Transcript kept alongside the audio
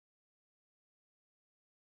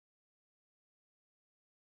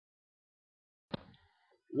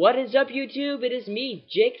What is up, YouTube? It is me,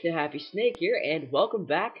 Jake the Happy Snake here, and welcome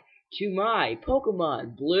back to my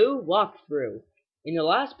Pokemon Blue walkthrough. In the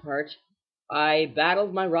last part, I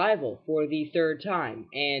battled my rival for the third time,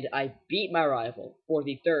 and I beat my rival for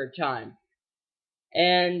the third time.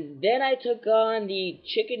 And then I took on the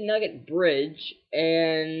Chicken Nugget Bridge,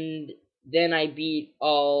 and then I beat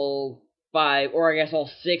all five, or I guess all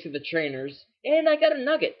six of the trainers, and I got a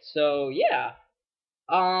nugget, so yeah.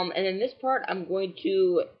 And in this part, I'm gonna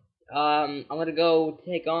go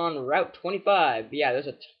take on Route 25. Yeah, there's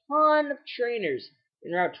a ton of trainers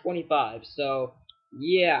in Route 25, so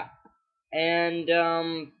yeah. And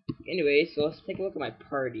anyway, so let's take a look at my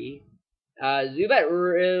party. Zubat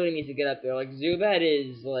really needs to get up there. Like Zubat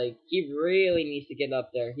is like he really needs to get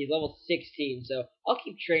up there. He's level 16, so I'll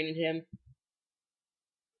keep training him.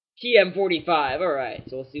 TM45. All right,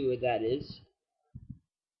 so we'll see what that is.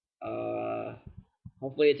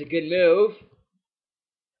 Hopefully it's a good move.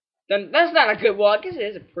 Then that's not a good one. I guess it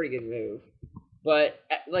is a pretty good move, but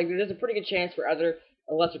like there's a pretty good chance for other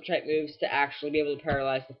lesser type moves to actually be able to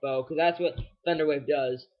paralyze the foe, because that's what Thunder Wave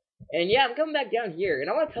does. And yeah, I'm coming back down here, and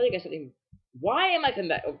I want to tell you guys something. Why am I coming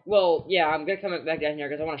back? Well, yeah, I'm gonna come back down here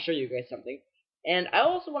because I want to show you guys something, and I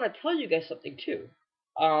also want to tell you guys something too.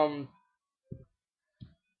 I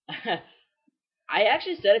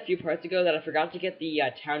actually said a few parts ago that I forgot to get the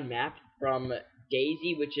town map from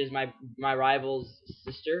Daisy, which is my rival's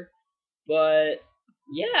sister. But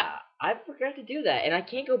yeah, I forgot to do that, and I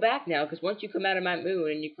can't go back now because once you come out of Mount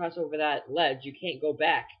Moon and you cross over that ledge, you can't go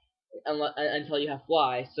back until you have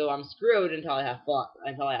Fly. So I'm screwed until I have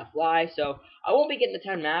Fly. So I won't be getting the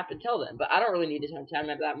town map until then. But I don't really need the town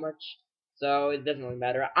map that much, so it doesn't really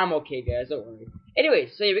matter. I'm okay, guys. Don't worry. Anyway,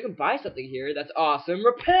 so yeah, we can buy something here. That's awesome.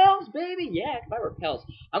 Repels, baby. Yeah, I can buy repels.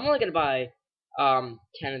 I'm only gonna buy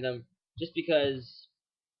 10 of them just because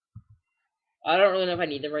I don't really know if I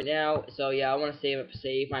need them right now, so yeah, I want to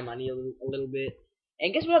save my money a little bit.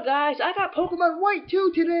 And guess what, guys? I got Pokemon White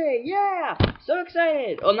 2 today! Yeah! So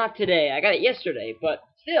excited! Well, not today. I got it yesterday, but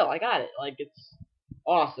still, I got it. Like, it's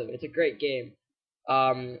awesome. It's a great game.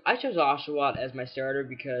 I chose Oshawott as my starter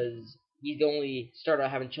because he's the only starter I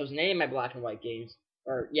haven't chosen any of my black and white games.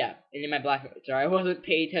 Or, yeah, any of my black and white. Sorry, I wasn't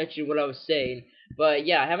paying attention to what I was saying. But,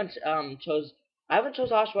 yeah, I haven't chose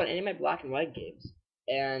Oshawott in any of my black and white games.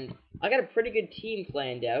 And I got a pretty good team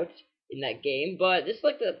planned out in that game, but this is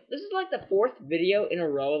like the fourth video in a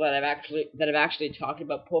row that I've actually talked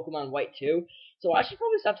about Pokemon White 2. So I should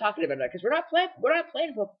probably stop talking about that because we're not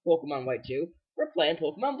playing Pokemon White 2. We're playing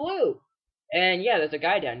Pokemon Blue. And yeah, there's a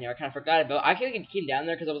guy down here I kind of forgot about. I came down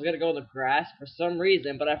there because I was gonna go in the grass for some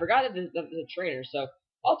reason, but I forgot that there's a trainer. So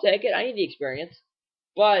I'll take it. I need the experience.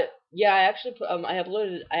 But yeah, I actually I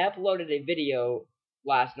uploaded a video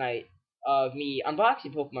last night of me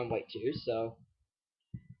unboxing Pokemon White 2, so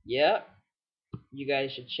yeah, you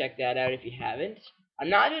guys should check that out if you haven't. I'm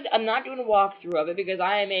not doing a walkthrough of it because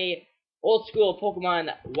I am a old school Pokemon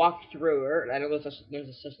walkthrougher. I know there's a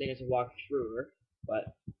such thing as a walkthrougher,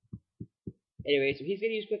 but anyway, so he's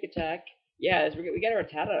gonna use Quick Attack. Yeah, we got our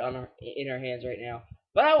Rattata in our hands right now,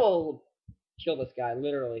 but I will kill this guy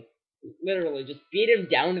literally just beat him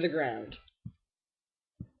down to the ground.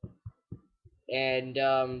 And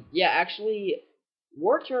yeah, actually,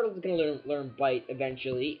 Wartortle is gonna learn Bite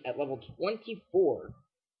eventually at level 24.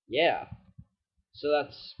 Yeah, so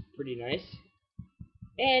that's pretty nice.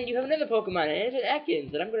 And you have another Pokemon, and it's an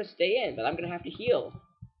Ekans that I'm gonna stay in, but I'm gonna have to heal.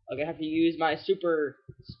 I'm gonna have to use my super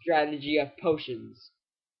strategy of potions.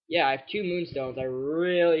 Yeah, I have 2 Moonstones. I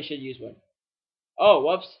really should use one. Oh,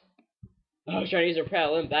 whoops. I was trying to use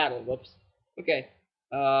Repel in battle. Whoops. Okay.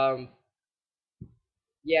 Um,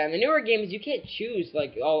 Yeah, in the newer games you can't choose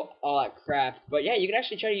like all that crap, but yeah, you can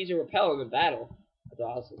actually try to use a repel in the battle. That's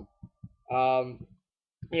awesome.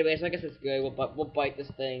 Anyways, I guess it's good. We'll bite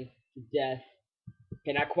this thing to death.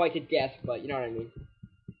 Okay, not quite to death, but you know what I mean.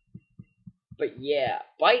 But yeah,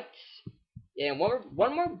 bite. Yeah,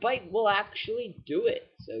 one more bite will actually do it.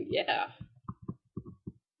 So yeah,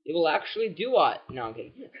 it will actually do what? No, I'm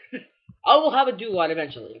kidding. I will have a do what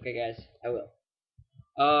eventually. Okay, guys, I will.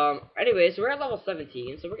 Anyway, so we're at level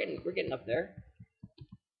 17, so we're getting up there.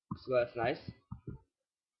 So that's nice.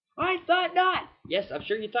 I thought not. Yes, I'm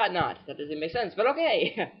sure you thought not. That doesn't make sense, but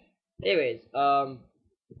okay. Anyways,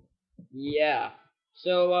 yeah.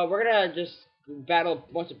 So we're gonna just battle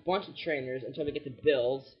bunch of trainers until we get to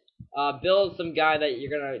Bill's. Bill's some guy that you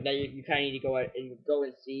kind of need to go out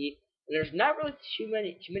and see. And there's not really too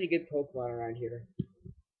many good Pokemon around here.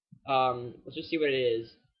 Let's just see what it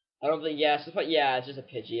is. I don't think yeah, it's just a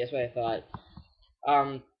Pidgey. That's what I thought.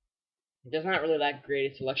 There's not really that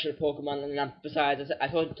great a selection of Pokemon, and besides, I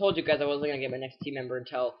told you guys I wasn't gonna get my next team member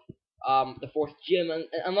until the fourth gym,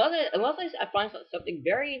 unless I find something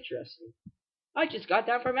very interesting. I just got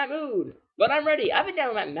down from Matt Moon, but I'm ready. I've been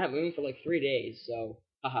down with Matt Moon for like 3 days, so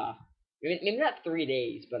haha. Maybe not 3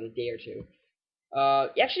 days, but a day or two.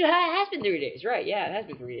 Actually, it has been 3 days, right? Yeah, it has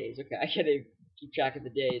been 3 days. Okay, I gotta keep track of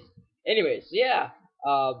the days. Anyways, yeah.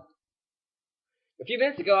 A few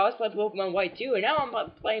minutes ago, I was playing Pokemon White 2, and now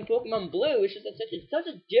I'm playing Pokemon Blue. It's just such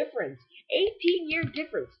a difference. 18-year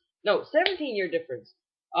difference. No, 17-year difference.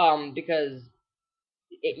 Because,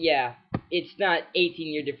 yeah, it's not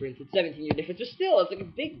 18-year difference. It's 17-year difference. But still, it's like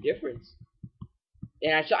a big difference.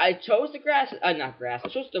 And I chose the grass. Not grass. I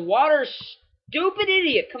chose the water. Stupid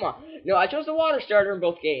idiot. Come on. No, I chose the water starter in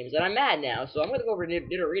both games, and I'm mad now. So I'm gonna go over to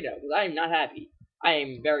Nidorino because I am not happy. I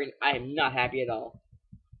am not happy at all.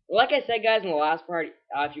 Like I said, guys, in the last part,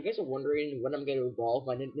 if you guys are wondering when I'm going to evolve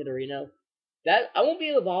my Nidorino, that I won't be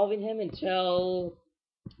evolving him until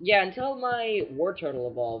my War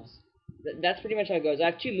Turtle evolves. That's pretty much how it goes. I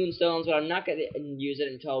have 2 Moonstones, but I'm not going to use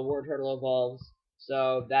it until War Turtle evolves.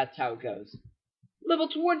 So that's how it goes. Level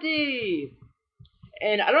 20,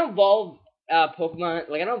 and I don't evolve Pokemon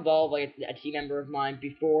like I don't evolve like a team member of mine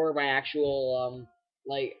before my actual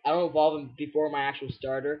I don't evolve him before my actual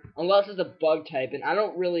starter unless it's a bug type, and I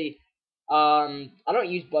don't really I don't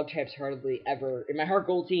use bug types hardly ever. In my Heart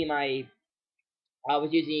Gold team, I was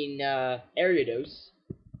using Ariados,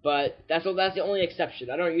 but that's the only exception.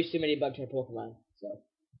 I don't use too many bug type Pokemon. So,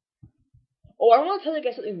 oh, I want to tell you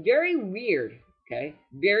guys something very weird. Okay,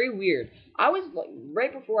 very weird. I was like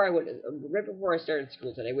right before I started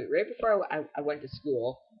school today. Wait, right before I went to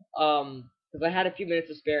school, because I had a few minutes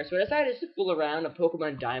to spare, so I decided to fool around on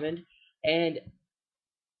Pokemon Diamond, and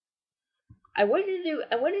I went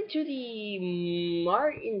into the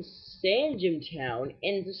Mart in Sandgem Town,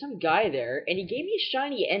 and there's some guy there, and he gave me a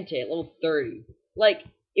shiny Entei at level 30. Like,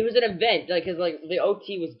 it was an event, like, cause like the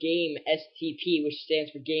OT was Game STP, which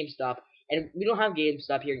stands for GameStop, and we don't have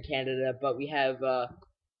GameStop here in Canada, but we have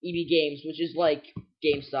EB Games, which is like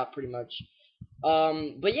GameStop pretty much.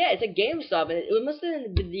 But yeah, it's a GameStop, and it must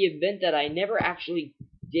have been the event that I never actually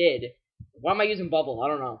did. Why am I using Bubble? I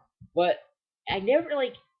don't know, but I never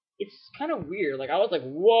like it's kind of weird. Like I was like,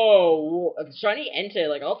 whoa, a shiny Entei,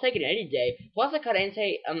 like I'll take it any day. Plus I caught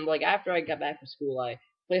Entei. Like after I got back from school, I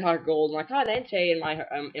played Heart Gold, and I caught Entei in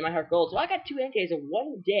my Heart Gold. So I got 2 Enteis in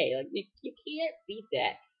one day. Like you can't beat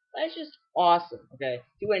that. That's just awesome. Okay,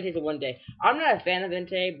 2 Enteis in one day. I'm not a fan of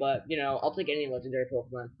Entei, but you know I'll take any legendary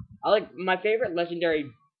Pokemon. I like my favorite legendary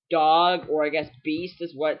dog, or I guess beast,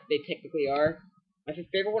 is what they technically are. My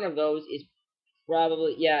favorite one of those is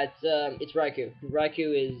probably, yeah, it's Raikou.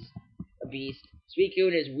 Raikou is a beast.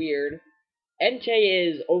 Suicune is weird.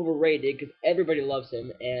 Entei is overrated because everybody loves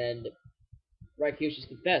him, and Raikou is just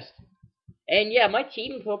the best. And yeah, my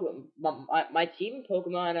team in Pokemon, my team in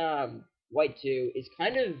Pokemon White 2 is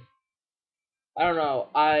kind of, I don't know.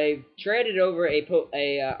 I traded over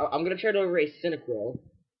I'm gonna trade over a Cyndaquil.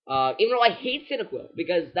 Even though I hate Cyndaquil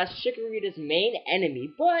because that's Chikorita's main enemy,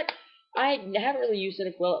 but I haven't really used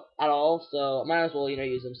Cyndaquil at all, so I might as well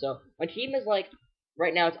use them. So my team is like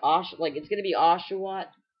right now it's gonna be Oshawott,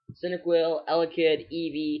 Cyndaquil, Elekid,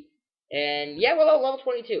 Eevee, and yeah, we're level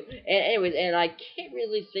 22. And anyways, and I can't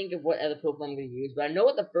really think of what other Pokemon I'm gonna use, but I know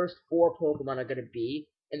what the first 4 Pokemon are gonna be.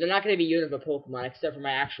 And they're not going to be Unova Pokemon, except for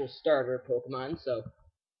my actual starter Pokemon, so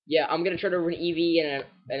yeah, I'm going to trade over an Eevee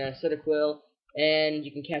and a Cyndaquil, and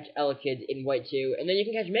you can catch Elekid in White 2, and then you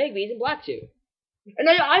can catch Magby's in Black 2. And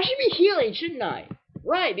I should be healing, shouldn't I?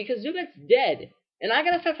 Right, because Zubat's dead. And I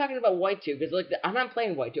gotta stop talking about White 2, because I'm not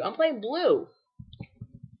playing White 2, I'm playing Blue.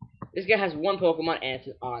 This guy has 1 Pokemon, and it's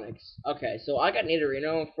an Onix. Okay, so I got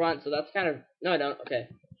Nidorino in front, so that's kind of... No, I don't. Okay.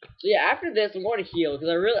 So yeah, after this, I'm going to heal, because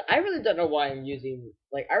I really don't know why I'm using...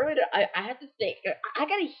 Like, I have to think. I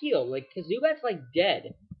gotta heal, like, because Zubat's, like,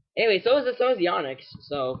 dead. Anyway, so is the Onix,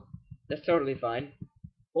 so that's totally fine.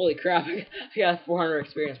 Holy crap, I got 400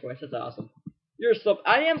 experience points, that's awesome.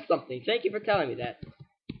 I am something, thank you for telling me that.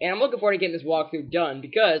 And I'm looking forward to getting this walkthrough done,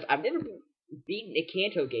 because I've never beaten a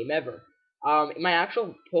Kanto game ever. In my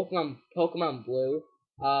actual Pokemon Blue,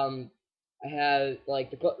 I have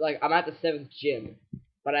I'm at the 7th gym,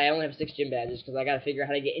 but I only have 6 gym badges because I gotta figure out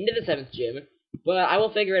how to get into the 7th gym. But I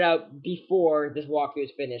will figure it out before this walkthrough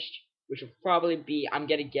is finished, which will probably be, I'm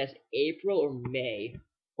gonna guess, April or May.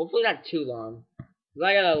 Hopefully not too long, because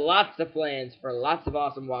I got lots of plans for lots of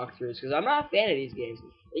awesome walkthroughs. Because I'm not a fan of these games,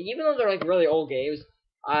 even though they're like really old games.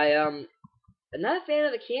 I'm not a fan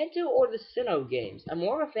of the Kanto or the Sinnoh games. I'm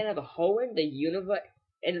more of a fan of the Hoenn, the Unova,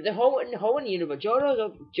 and the Hoenn Unova.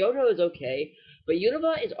 Johto is okay, But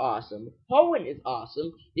Unova is awesome. Hoenn is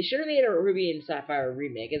awesome. They should have made a Ruby and Sapphire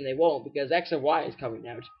remake, and they won't because X and Y is coming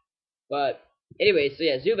out. But anyway, so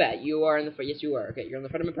yeah, Zubat, you are in the front. Yes, you are. Okay, you're in the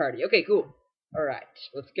front of my party. Okay, cool. All right,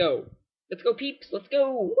 let's go. Let's go, peeps. Let's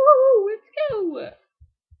go. Woo! Let's go.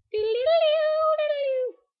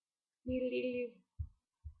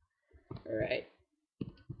 All right.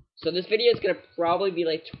 So this video is gonna probably be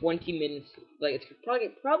like 20 minutes. Like it's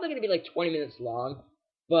probably gonna be like 20 minutes long,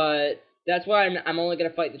 but that's why I'm only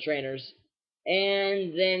gonna fight the trainers,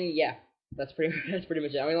 and then yeah, that's pretty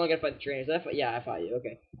much it. I'm only gonna fight the trainers. I fought you.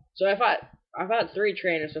 Okay. So I fought 3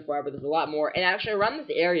 trainers so far, but there's a lot more. And actually, around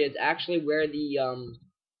this area is actually where the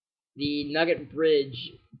Nugget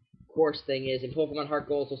Bridge course thing is in Pokemon Heart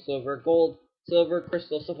Gold, Soul Silver, Gold, Silver,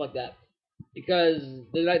 Crystal, stuff like that. Because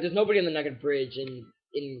there's nobody on the Nugget Bridge in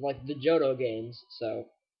like the Johto games, so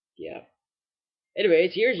yeah.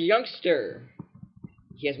 Anyways, here's Youngster.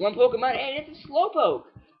 He has 1 Pokemon, and it's a Slowpoke.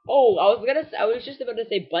 Oh, I was just about to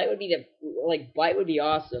say Bite would be Bite would be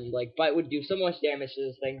awesome. Like Bite would do so much damage to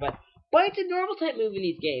this thing, but Bite's a normal type move in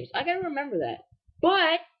these games. I gotta remember that.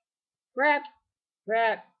 But crap,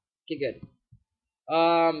 get good.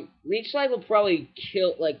 Leech Slide will probably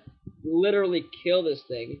literally kill this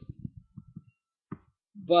thing.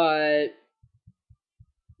 But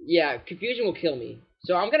yeah, Confusion will kill me.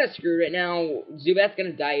 So I'm gonna screw right now. Zubat's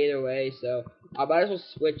gonna die either way, so I might as well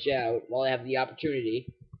switch out while I have the opportunity.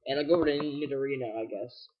 And I'll go over to Nidorino, I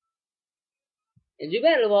guess. And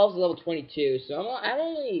Zubat evolves to level 22, so I'm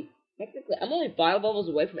only 5 levels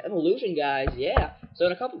away from evolution, guys. Yeah. So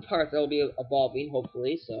in a couple parts I'll be evolving,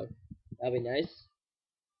 hopefully. So that'll be nice.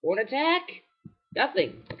 One attack.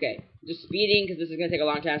 Nothing. Okay. Just speeding because this is gonna take a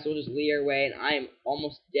long time, so we'll just leer away, and I am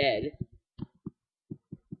almost dead.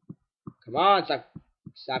 Come on,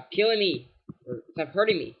 stop killing me, or stop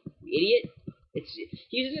hurting me, you idiot.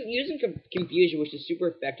 He's using Confusion, which is super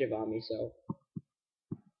effective on me. So,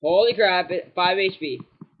 holy crap! 5 HP.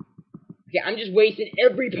 Okay, I'm just wasting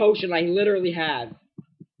every potion I literally have.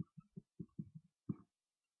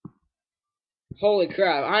 Holy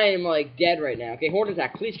crap! I am like dead right now. Okay, Horn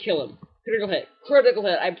Attack, please kill him. Critical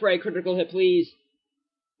hit. I pray, critical hit, please.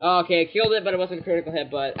 Okay, I killed it, but it wasn't a critical hit.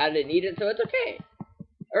 But I didn't need it, so it's okay.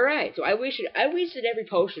 Alright, so I wasted every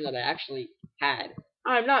potion that I actually had.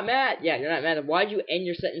 I'm not mad. Yeah, you're not mad. Why'd you end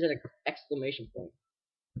your sentence at an exclamation point?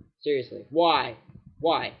 Seriously. Why?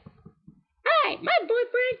 Hi, my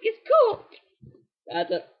boyfriend is cool. That's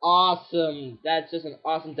just an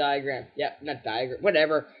awesome diagram. Yeah, not diagram,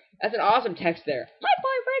 whatever. That's an awesome text there. My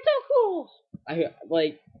boyfriend's so cool.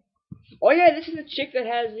 Oh yeah, this is the chick that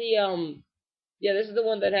has yeah, this is the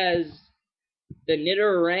one that has the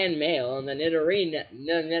Nidoran male and the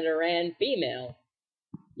Nidoran female.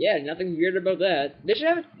 Yeah, nothing weird about that. There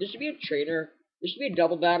should be a trainer. There should be a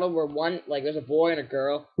double battle where there's a boy and a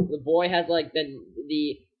girl. The boy has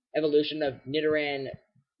the evolution of Nidoran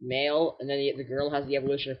male, and then the girl has the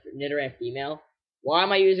evolution of Nidoran female. Why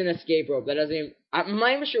am I using escape rope? That doesn't even. I'm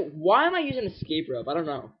not even sure. Why am I using escape rope? I don't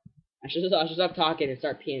know. I should stop talking and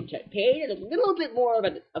start paying a little bit more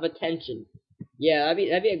of attention. Yeah,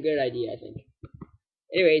 that'd be a good idea, I think.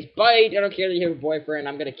 Anyways, Bite. I don't care that you have a boyfriend.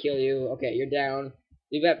 I'm gonna kill you. Okay, you're down.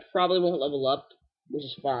 Zubat probably won't level up, which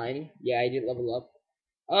is fine. Yeah, I did level up.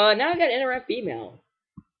 Now I got Nidoran female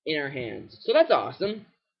in our hands, so that's awesome.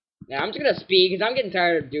 Now I'm just gonna speed because I'm getting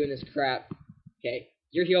tired of doing this crap. Okay,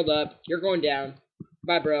 you're healed up. You're going down.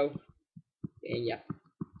 Bye, bro. And yeah,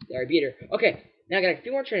 there I beat her. Okay, now I got a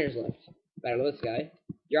few more trainers left. Battle this guy.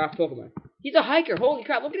 You're off Pokemon. He's a hiker. Holy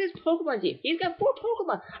crap! Look at his Pokemon team. He's got 4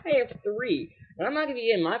 Pokemon. I have 3. And I'm not going to be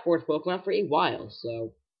getting my 4th Pokemon for a while,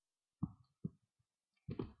 so.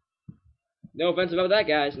 No offense about that,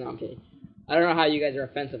 guys. No, I'm kidding. I don't know how you guys are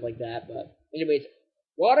offensive like that, but. Anyways.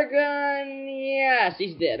 Water Gun! Yes,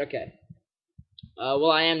 he's dead. Okay.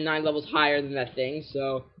 Well, I am 9 levels higher than that thing,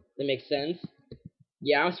 so that makes sense.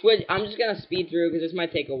 Yeah, I'm just going to speed through because this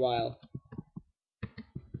might take a while.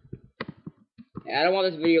 I don't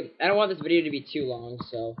want this video to be too long,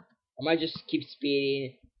 so I might just keep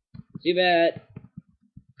speeding. Zubat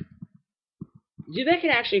can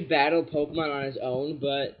actually battle Pokemon on his own,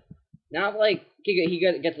 but not like he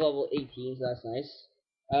gets level 18, so that's nice.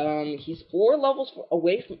 He's 4 levels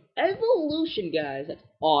away from evolution, guys. That's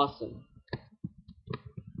awesome.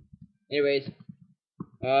 Anyways,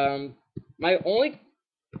 my only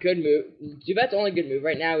good move, Zubat's only good move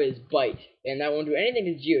right now is Bite, and that won't do anything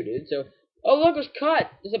to Geodude. So, oh look, it's cut.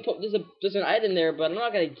 There's an item there, but I'm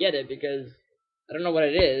not gonna get it because I don't know what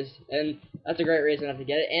it is, and that's a great reason not to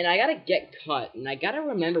get it. And I gotta get cut, and I gotta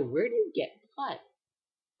remember where do you get cut.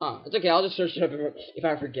 It's okay. I'll just search it up if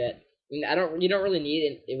I forget. I mean, you don't really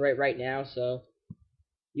need it right now, so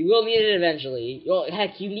You will need it eventually. Well,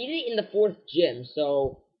 heck, you need it in the 4th gym,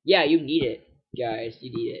 so yeah, you need it, guys.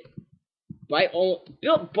 You need it. Bite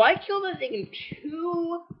killed that thing in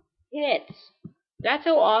 2 hits. That's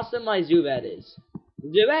how awesome my Zubat is.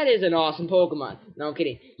 Zubat is an awesome Pokemon. No, I'm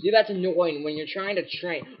kidding. Zubat's annoying when you're trying to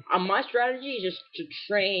train. My strategy is just to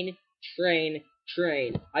train, train,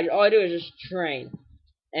 train. All I do is just train.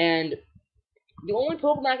 And the only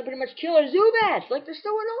Pokemon I can pretty much kill are Zubats. Like, they're so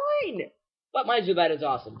annoying. But my Zubat is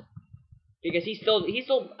awesome. Because he's still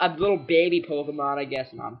a little baby Pokemon, I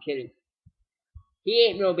guess. No, I'm kidding. He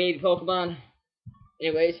ain't no baby Pokemon.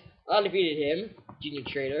 Anyways, I defeated him. Junior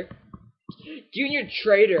Trader. Junior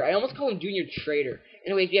Trader. I almost call him Junior Trader.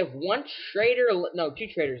 Anyways, we have 1 trader. No, 2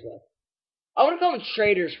 traders left. I want to call them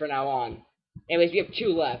traders from now on. Anyways, we have 2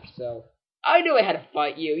 left, so. I knew I had to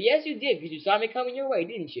fight you. Yes, you did, because you saw me coming your way,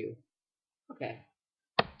 didn't you? Okay.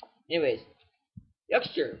 Anyways,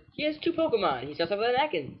 Youngster. He has 2 Pokemon. He starts off with an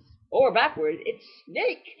Ekans. Or backwards, it's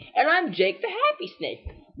Snake. And I'm Jake the Happy Snake.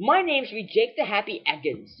 My name should be Jake the Happy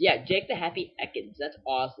Ekans. Yeah, Jake the Happy Ekans. That's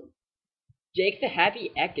awesome. Jake the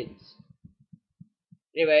Happy Ekans.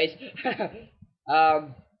 Anyways,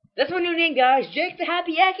 that's my new name, guys. Jake the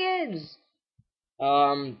Happy Ekans.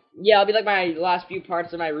 Yeah, I'll be like my last few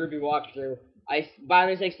parts of my Ruby walkthrough. I by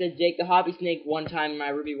mistake said Jake the Hobby Snake one time in my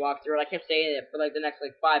Ruby walkthrough, and I kept saying it for like the next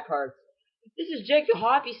 5 parts. This is Jake the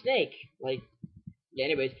Hobby Snake. Like, yeah.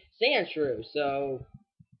 Anyways, Sandshrew. So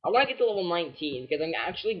I want to get to level 19 because I'm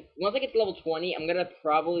actually once I get to level 20, I'm gonna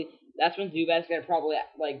probably that's when Zubat's gonna probably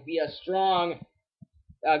like be a strong,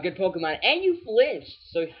 good Pokemon. And you flinched,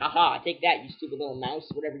 so haha, take that, you stupid little mouse,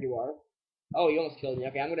 whatever you are. Oh, you almost killed me.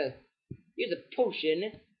 Okay, I'm gonna use a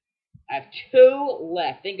potion. I have 2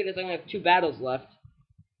 left. Thank goodness I only have 2 battles left.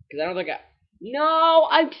 Because I don't think No!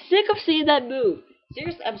 I'm sick of seeing that move.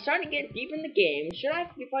 Seriously, I'm starting to get deep in the game. Should I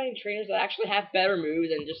be finding trainers that actually have better moves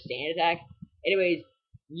than just Sand Attack? Anyways,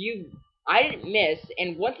 I didn't miss,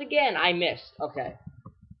 and once again, I missed. Okay.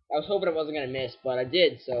 I was hoping I wasn't going to miss, but I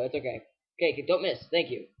did, so it's okay. Okay, don't miss. Thank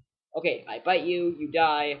you. Okay, I bite you, you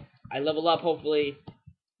die. I level up, hopefully.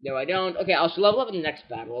 No, I don't. Okay, I'll level up in the next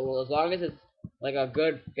battle. Well, as long as it's like a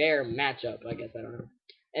good, fair matchup, I guess. I don't know.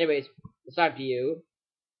 Anyways, it's time to you.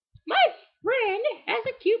 My friend has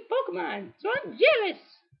a cute Pokemon, so I'm jealous.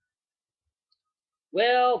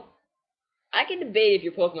 Well, I can debate if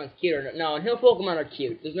your Pokemon's cute or not. No, no Pokemon are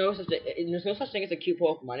cute. There's no such thing as a cute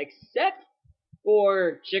Pokemon, except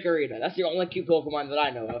for Chikorita. That's the only cute Pokemon that I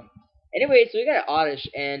know of. Anyway, so we got Oddish,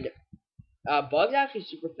 and Bug's actually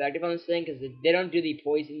super effective on this thing because they don't do the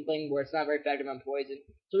poison thing where it's not very effective on poison.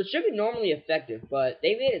 So it should be normally effective, but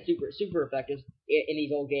they made it super effective in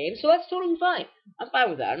these old games, so that's totally fine. I'm fine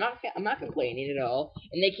with that. I'm not complaining at all,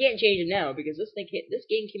 and they can't change it now because this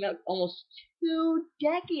game came out almost 2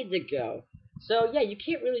 decades ago. So yeah, you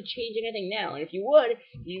can't really change anything now. And if you would,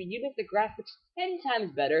 you make the graphics 10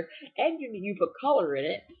 times better, and you put color in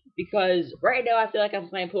it. Because right now I feel like I'm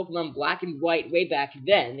playing Pokemon Black and White way back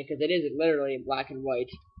then, because it is literally in black and white.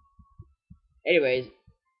 Anyways,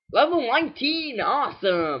 level 19,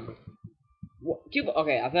 awesome.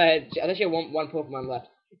 Okay, I thought you had one Pokemon left.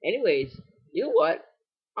 Anyways, you know what?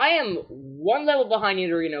 I am 1 level behind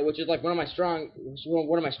Nidorino, which is like one of my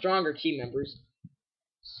stronger team members.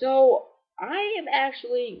 So I am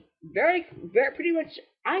actually pretty much.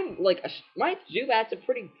 I'm like my Zubat's a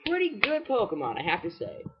pretty good Pokemon, I have to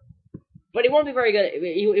say. But he won't be very good.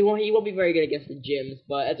 He won't be very good against the gyms,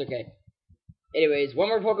 but that's okay. Anyways, 1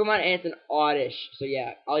 more Pokemon, and it's an Oddish. So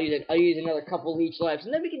yeah, I'll use another couple leech lives,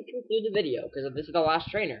 and then we can conclude the video because this is the last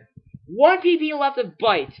trainer. 1 PP left of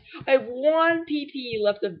Bite. I have 1 PP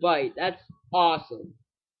left of Bite. That's awesome.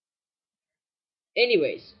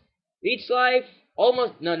 Anyways, leech life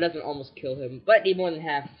almost it doesn't almost kill him, but need more than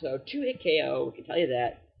half. So 2-hit KO. I can tell you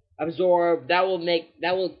that. Absorb. That will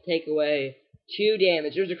take away 2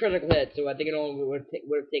 damage. It was a critical hit, so I think it only would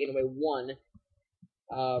have taken away 1.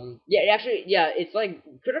 It's like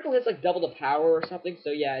critical hits like double the power or something.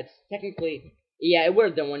 So yeah, it's technically it would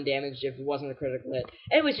have done 1 damage if it wasn't a critical hit.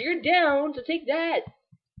 Anyway, so you're down, so take that.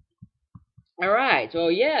 All right, so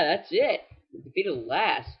yeah, that's it. Defeated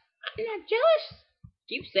last. I'm not jealous.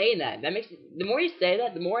 Keep saying that. The more you say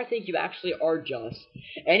that, the more I think you actually are jealous.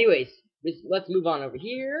 Anyways, let's move on over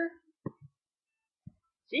here.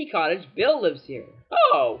 Sea Cottage, Bill lives here.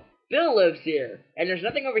 Oh, Bill lives here. And there's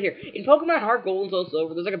nothing over here. In Pokemon Heart Gold and Soul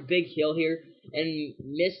Silver, there's like a big hill here. And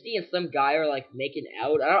Misty and some guy are like making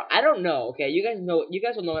out. I don't know. Okay, you guys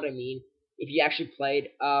will know what I mean if you actually played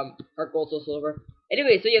Heart Gold, Soul Silver.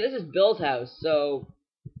 Anyway, so yeah, this is Bill's house. So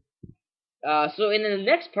in the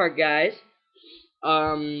next part, guys,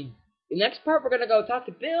 the next part, we're gonna go talk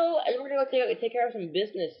to Bill, and we're gonna go take care of some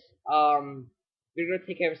business. We're gonna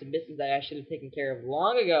take care of some business that I should have taken care of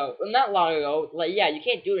long ago. Well, not long ago. Like, yeah, you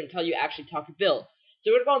can't do it until you actually talk to Bill.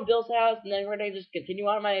 So we're gonna go to Bill's house, and then we're gonna just continue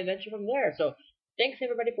on my adventure from there. So thanks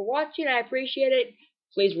everybody for watching. I appreciate it.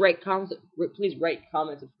 Please rate, comment,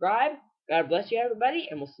 subscribe. God bless you, everybody,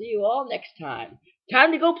 and we'll see you all next time.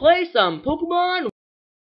 Time to go play some Pokemon